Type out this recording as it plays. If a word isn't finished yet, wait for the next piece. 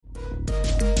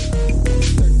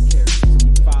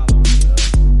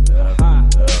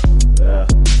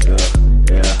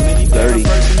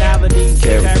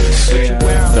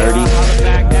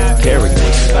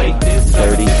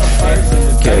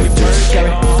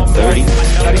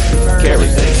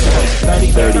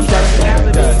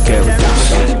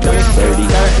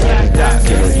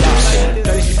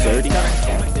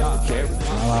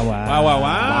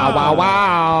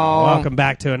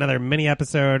to another mini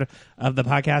episode of the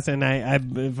podcast. And I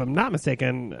if I'm not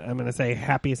mistaken, I'm going to say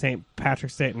Happy St.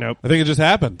 Patrick's Day. Nope. I think it just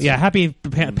happened. Yeah, Happy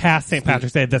past St.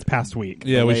 Patrick's Day this past week.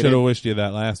 Yeah, we should have wished you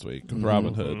that last week with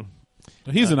Robin Hood.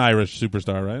 He's an Irish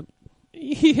superstar, right?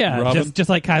 Yeah, Robin? just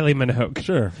like Kylie Minogue.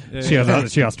 Sure. Yeah,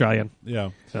 She Australian. yeah.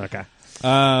 Okay.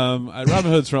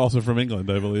 Robin Hood's also from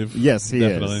England, I believe. Yes, he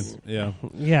Definitely. is. Yeah.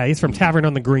 Yeah, he's from Tavern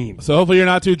on the Green. So hopefully you're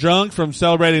not too drunk from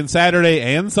celebrating Saturday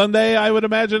and Sunday, I would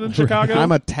imagine, in Chicago.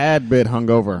 I'm a tad bit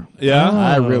hungover. Yeah?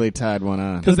 I really tied one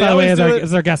on. Because By the way,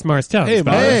 is our guest Mars Jones. Hey,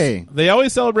 by the way. Hey. They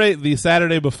always celebrate the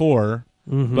Saturday before,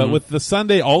 but with the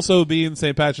Sunday also being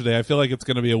St. Patrick's Day, I feel like it's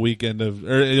going to be a weekend of,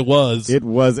 or it was. It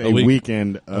was a week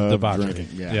weekend of debauchery. drinking.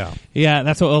 Yeah. Yeah,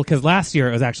 that's what. Because last year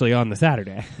it was actually on the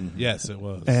Saturday, Yes, it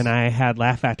was. and I had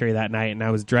Laugh Factory that night, and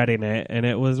I was dreading it, and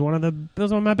it was one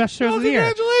of my best shows Oh, of the year.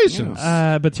 congratulations.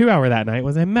 But 2 hour that night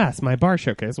was a mess. My bar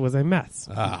showcase was a mess.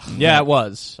 Yeah, it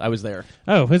was. I was there.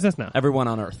 Oh, who's this now? Everyone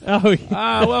on Earth. Oh,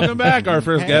 yeah. Welcome back, our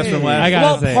first guest from last. I gotta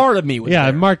Well, say, part of me was yeah,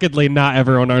 there. markedly not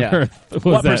everyone on Yeah. Earth. Was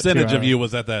What at percentage 2 of you hours.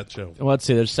 was at that show? Well, let's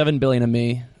see. There's 7 billion of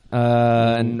me.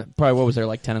 And probably, what was there,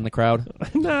 like 10 in the crowd?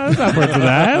 No, it's upwards of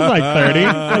that. It's like 30,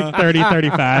 like 30,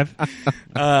 35.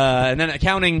 And then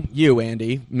counting you,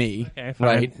 Andy, me, Okay, fine.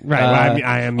 right? Right. Well,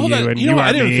 I am you, and you know, are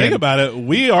I didn't me, think and- about it.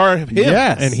 We are him.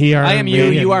 Yes. and he are I am me, you,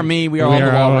 and you are me, we are all the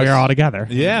walrus. We are all together.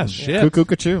 Yeah, shit. Cuckoo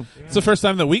Cachoo. It's the first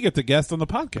time that we get to guest on the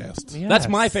podcast. Yes. That's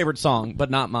my favorite song, but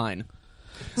not mine.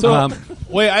 So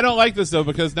wait, I don't like this though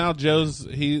because now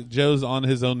Joe's on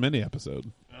his own mini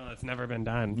episode. Oh, it's never been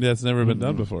done. Yeah, it's never been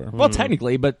done before. Well,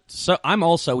 technically, but so I'm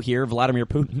also here, Vladimir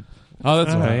Putin. Oh,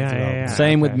 that's Oh, right. yeah.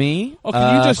 Same with Okay. me. Oh,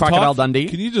 can you just Crocodile talk? Dundee.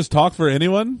 Can you just talk for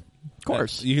anyone? Of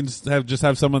course. You can just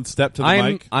have someone step to the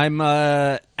mic. I'm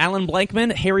Alan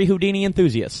Blankman, Harry Houdini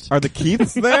enthusiast. Are the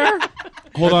Keiths there?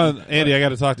 Hold on, Andy. I got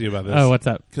to talk to you about this. Oh, what's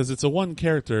up? Because it's a one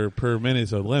character per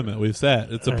minisode limit we've set.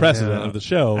 It's a precedent of the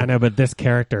show. I know, but this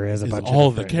character is a It's bunch all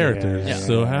of the different- characters. Yeah,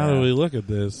 So how do yeah. we look at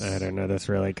this? I don't know. This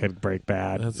really could break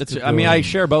bad. That's I mean, I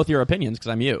share both your opinions because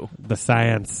I'm you. The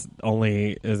science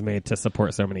only is made to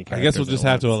support so many I characters. guess we'll just at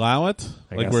have to once. allow it.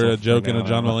 I Like guess we're we'll a joke and a now.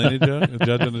 John Mulaney joke, a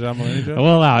judge and a John Mulaney joke.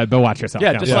 We'll allow it, but watch yourself.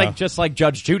 Yeah, just Yeah. like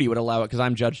Judge Judy would allow it because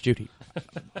I'm Judge Judy.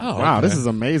 Oh, Wow, okay. this is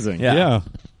amazing. Yeah. Yeah.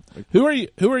 Who are you?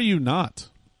 Who are you not?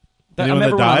 I'm Anyone that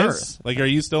everyone on dies? Earth. Like, are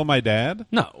you still my dad?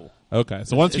 No. Okay,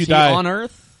 so once Is you he die, on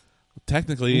Earth?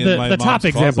 technically, in my The mom's top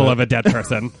example closet. of a dead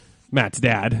person, Matt's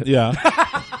dad. Yeah.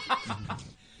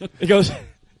 It goes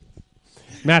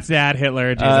Matt's dad,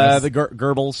 Hitler, Jesus. the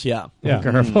Goebbels. Yeah. Yeah.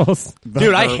 Goebbels.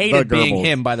 Dude, I hated the being Goebbels.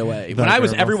 him. By the way, The when I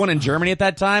was Goebbels. everyone in Germany at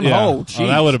that time. Yeah. Oh, jeez.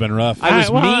 that would have been rough. I was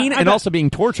Well, mean I and bet- also being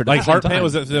tortured. Like at the same heart pain? time.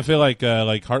 Was it? Did it feel like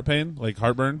heart pain? Like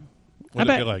heartburn? What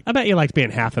did it feel like? I bet you liked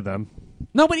being half of them.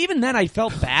 No, but even then, I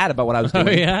felt bad about what I was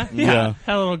doing. Yeah.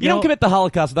 Had a little You don't guilt. commit the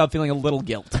Holocaust without feeling a little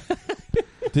guilt.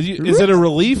 Did you? Is it a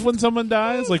relief when someone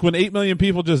dies? Like when 8 million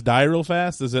people just die real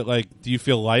fast? Is it like? Do you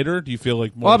feel lighter? Do you feel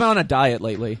like more? Well, I'm on a diet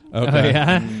lately, Oh, okay.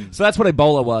 yeah. so that's what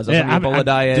Ebola was. I was Yeah, on the I'm- Ebola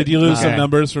diet. Did you lose some Okay.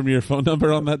 numbers from your phone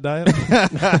number on that diet?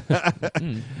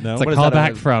 No. It's a What is that,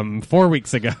 callback from 4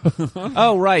 weeks ago.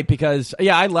 Oh, right, because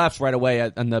I left right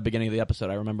away in the beginning of the episode.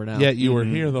 I remember now. Yet you were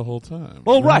here the whole time.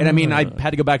 Well, right. I mean, I had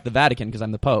to go back to the Vatican because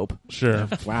I'm the Pope. Sure.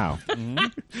 Wow.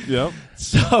 Yep.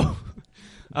 So,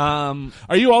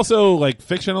 Are you also like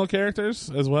fictional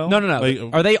characters as well? no. Like,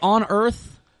 Are they on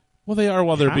Earth? well, they are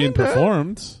while they're being Kinda.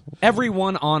 performed.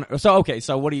 Everyone on. So okay.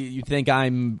 So what do you think?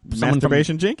 I'm someone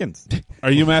Masturbation Jenkins.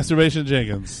 Are you Masturbation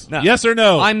Jenkins? No. Yes or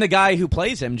no? I'm the guy who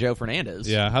plays him, Joe Fernandez.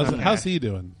 yeah. How's he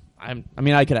doing? I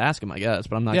mean, I could ask him, I guess,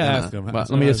 but I'm not. Yeah, gonna. ask him. But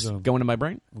Ask let me him. just go into my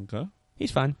brain. Okay. He's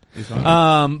fine. He's fine.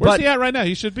 But Where's he at right now?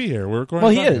 He should be here. We're recording.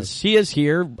 well, a he podcast. is. He is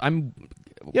here. I'm.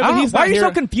 Yeah, but he's why not are you here.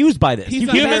 so confused by this? He's You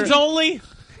not can't- here. Humans only?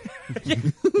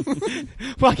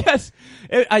 Well, I guess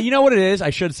you know what it is. I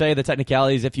should say the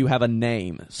technicalities if you have a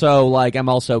name. So, like, I'm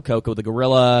also Coco the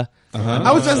gorilla.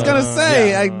 I was just gonna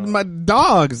say, my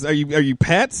dogs. Are you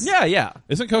pets? Yeah.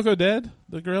 Isn't Coco dead?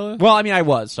 The gorilla? Well, I mean, I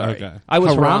was. Sorry, Okay. I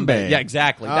was Harambe. Harambe. Yeah,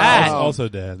 exactly. Oh. That He's also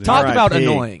dead. talk R.I.P. about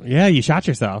annoying. Yeah, you shot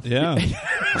yourself. Yeah.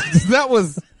 that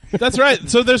was. That's right.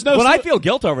 So there's no. But I feel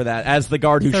guilt over that as the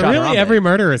guard who So shot really, Harambe. every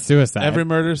murder is suicide. every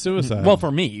murder suicide. well,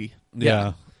 for me,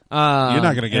 yeah. yeah. You're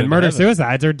not gonna get and into murder heaven.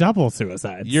 suicides are double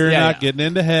suicides. You're Yeah, not yeah. getting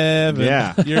into heaven.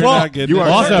 Yeah. You're Well, not getting. you are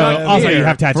into also, heaven. also you here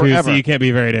have tattoos, forever. so you can't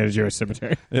be buried in a Jewish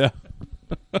cemetery. Yeah.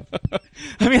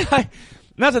 I mean,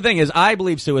 that's the thing is, I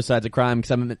believe suicide's a crime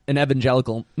because I'm an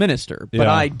evangelical minister, but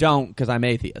Yeah. I don't because I'm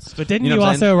atheist. But didn't know you what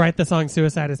I'm saying? also write the song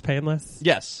 "Suicide Is Painless"?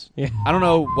 Yes. Yeah. I don't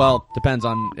know. Well, depends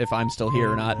on if I'm still here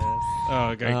or not.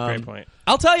 Oh, great point.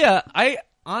 I'll tell you, I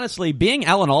honestly, being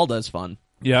Alan Alda is fun.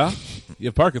 Yeah, you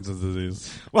have Parkinson's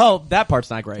disease. Well, that part's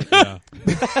not great. Yeah.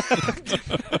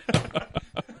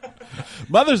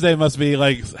 Mother's Day must be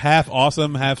like half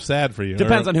awesome, half sad for you.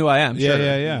 Depends on who I am. Yeah, sure.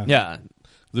 yeah. Yeah.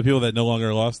 The people that no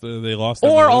longer lost, they lost. Their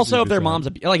Or mothers, also you'd if be their sad. mom's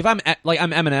like if I'm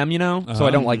Eminem, you know, so I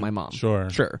don't like my mom. Sure.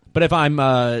 But if I'm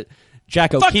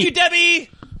Jack O'Keefe, Fuck you, Debbie.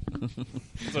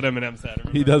 That's what Eminem said.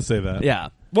 Remember? He does say that. yeah.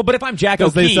 Well, but if I'm Jack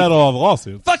Because they O'Keefe, settle all the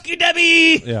lawsuits. Fuck you,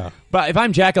 Debbie. Yeah. but if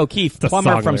I'm Jack O'Keefe, a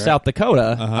plumber song from lyric. South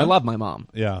Dakota, Uh-huh. I love my mom.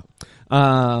 Yeah.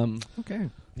 Okay.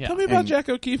 Yeah. Tell me about And- Jack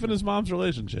O'Keefe and his mom's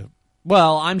relationship.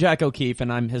 Well, I'm Jack O'Keefe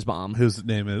and I'm his mom, Whose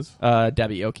name is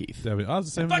Debbie O'Keefe. Debbie. Oh, it's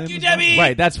the same Fuck name you, as mom. Debbie.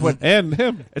 Right. That's what. And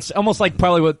him. It's almost like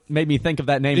probably what made me think of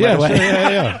that name Yeah, right away. sure,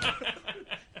 yeah.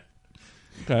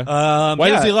 Okay. Why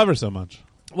does yeah. he love her so much?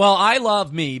 Well, I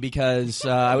love me because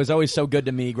I was always so good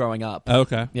to me growing up.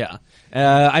 Okay. Yeah.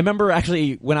 I remember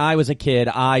actually when I was a kid,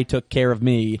 I took care of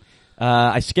me.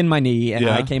 I skinned my knee and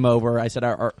Yeah. I came over. I said,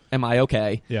 am I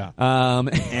okay? Yeah.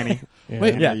 Annie.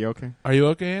 Wait, Annie, yeah. are you okay? Are you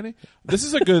okay, Annie? This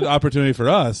is a good opportunity for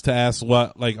us to ask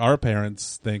what like our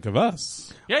parents think of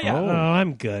us. Yeah, yeah. Oh,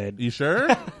 I'm good. You sure?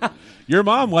 Your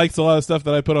mom likes a lot of stuff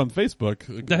that I put on Facebook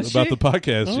Does about she? the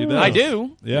podcast. She Oh. does. I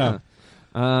do. Yeah.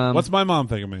 What's my mom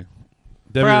think of me?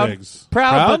 Debbie proud, Riggs.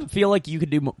 proud, but feel like you could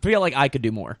do. Feel like I could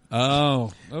do more.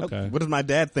 Oh, okay. What does my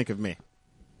dad think of me?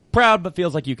 Proud, but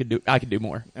feels like you could do. I could do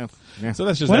more. Oh, yeah. So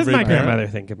that's just What does every my parent. grandmother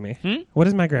think of me? What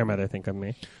does my grandmother think of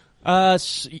me?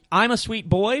 I'm a sweet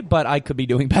boy, but I could be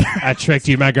doing better. I tricked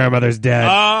you. My grandmother's dead.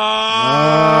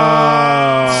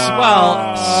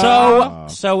 Well,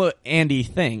 so Andy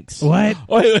thinks. What?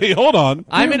 Wait, hold on.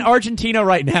 I'm in Argentina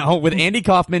right now with Andy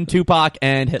Kaufman, Tupac,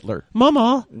 and Hitler.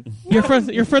 Mama, you're friends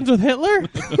with Hitler?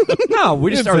 No,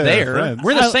 we just didn't are say they're there. friends.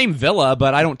 We're in the same villa,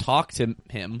 but I don't talk to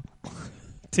him.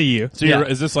 To you. So you're, Yeah.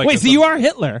 is this like Wait, so you are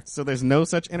Hitler? So there's no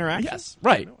such interaction? Yes,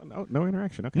 right. No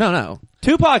interaction. Okay. No.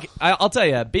 Tupac, I'll tell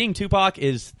you, being Tupac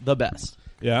is the best.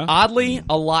 Yeah. Oddly,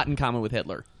 a lot in common with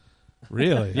Hitler.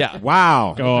 Really? Yeah.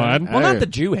 Wow. Go on. Well, not the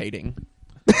Jew hating.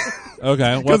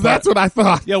 Okay. Because that's what I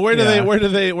thought. Yeah. Where do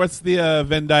they? What's the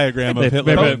Venn diagram of They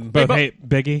Hitler? both hate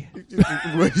Biggie.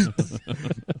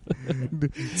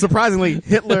 Surprisingly,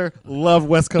 Hitler loved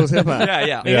West Coast hip hop.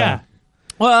 Yeah. Yeah.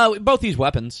 Well, we both use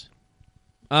weapons.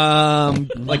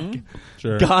 Like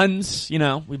Sure. guns, you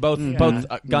know, we both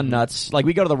gun nuts. Like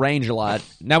we go to the range a lot.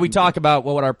 Now we talk about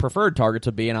what our preferred targets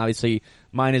would be, and obviously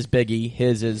mine is Biggie,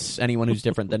 his is anyone who's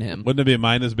different than him. Wouldn't it be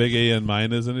mine is Big A and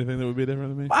mine is anything that would be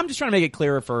different than me? I'm just trying to make it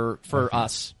clearer for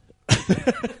us.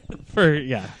 For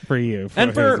you.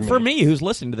 And his for me, who's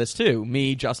listening to this too.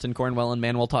 Me, Justin Cornwell, and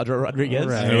Manuel Tadro Rodriguez.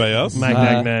 Right. Anybody else? Mike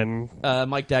Dagnan,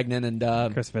 Mike Dagnan,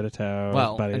 and Chris Vitito,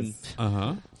 well, buddies.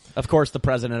 and, of course, the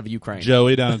president of Ukraine.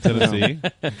 Joey down in Tennessee.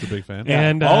 That's a big fan.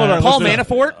 And all of our Paul listeners-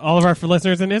 Manafort. all of our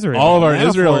listeners in Israel. All of our Manafort.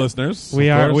 Israel listeners. We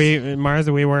of are course. Mars.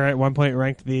 We were at one point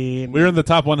ranked the We were in the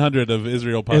top 100 of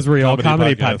Israel comedy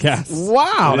podcasts. podcast.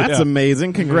 Wow, that's Yeah.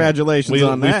 amazing. Congratulations We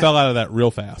on that. fell out of that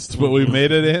real fast, but we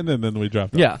made it in and then we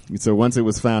dropped out. Yeah. So once it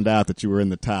was found out that you were in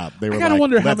the top, they were I kind of like,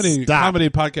 wonder how "Let's many stop." comedy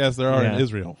podcasts there are Yeah. in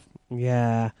Israel.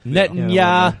 Yeah.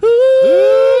 Netanyahu.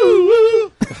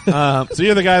 So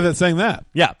you're the guy that sang that.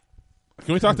 Yeah.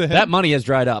 Can we talk to him? That money has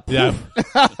dried up. Yeah.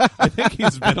 I think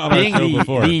he's been on our Being show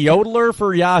before. the yodeler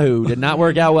for Yahoo did not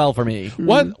work out well for me.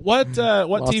 What Lost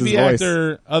TV his voice.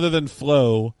 actor other than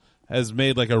Flo has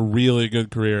made like a really good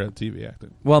career at TV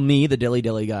acting? Well, me, the dilly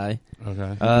dilly guy.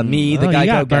 Okay. Me, the Oh, guy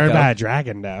you got burned Gecko. by a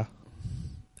dragon, though.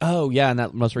 Oh, yeah, and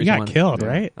that most You recent got one. killed,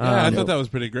 right? Yeah, I thought that was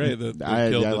pretty great. That I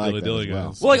killed the like Dilly that Dilly as well.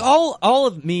 guys. Well, like all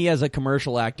of me as a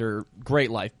commercial actor, great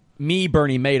life. Me,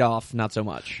 Bernie Madoff, not so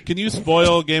much. Can you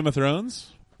spoil Game of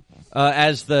Thrones?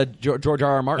 As the George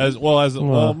R.R. Martin. As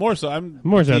well, more so. I'm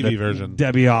More the so TV the version.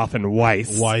 Debbie Off and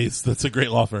Weiss. Weiss, that's a great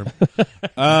law firm.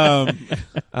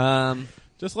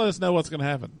 Just let us know what's going to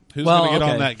happen. Who's Well, going to get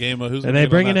okay. on that game? Who's Are gonna they get on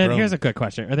bringing that in? throne? Here's a good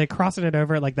question: are they crossing it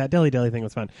over like that Dilly Dilly thing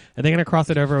was fun? Are they going to cross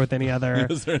it over with any other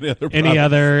Is there any other? any problem?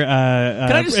 other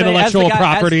Can I just say, intellectual as the guy-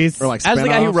 properties? Or like as the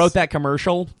guy who spin-offs? wrote that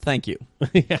commercial, thank you.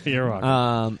 Yeah, you're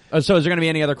welcome. So is there going to be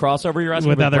any other crossover you're asking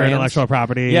with other brands? intellectual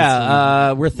properties.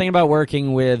 Yeah, we're thinking about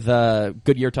working with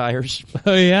Goodyear tires.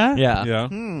 Oh yeah. Yeah.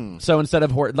 Yeah. So instead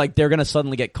of like they're going to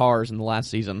suddenly get cars in the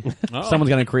last season, Oh. someone's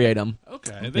going to create them.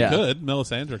 Okay, they Yeah. could.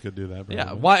 Melisandre could do that. Yeah.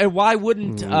 probably. Why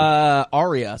wouldn't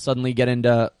Aria suddenly get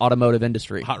into automotive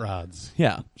industry? Hot rods.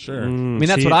 Yeah. Sure. I mean,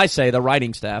 that's She- what I say. The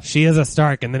writing staff. She is a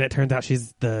Stark, and then it turns out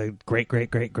she's the great great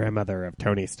great grandmother of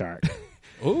Tony Stark.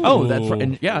 Ooh. Oh, that's right.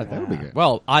 And yeah, That would be good.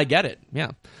 Well, I get it.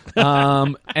 Yeah.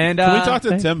 And Can we talk to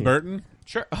thank Tim you. Burton?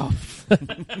 Sure. Oh.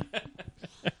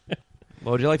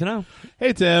 What would you like to know?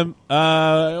 Hey Tim,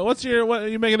 what are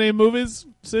you making any movies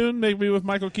soon? Maybe with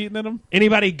Michael Keaton in them?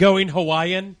 Anybody going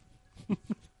Hawaiian?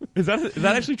 Is that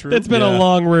actually true? It's been Yeah. a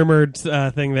long rumored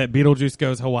thing that Beetlejuice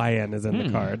Goes Hawaiian is in the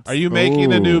cards. Are you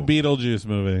making a new Ooh. Beetlejuice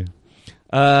movie?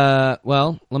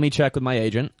 Well, let me check with my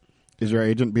agent. Is your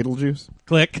agent Beetlejuice?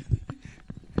 Click.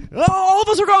 Oh, all of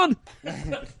us are gone.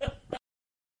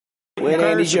 With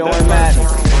Andy, Joe, and Matt.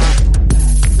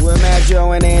 With Matt,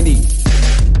 Joe, and Andy.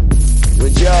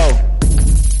 With Joe.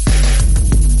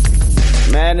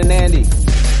 Matt and Andy.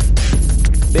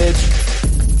 Bitch.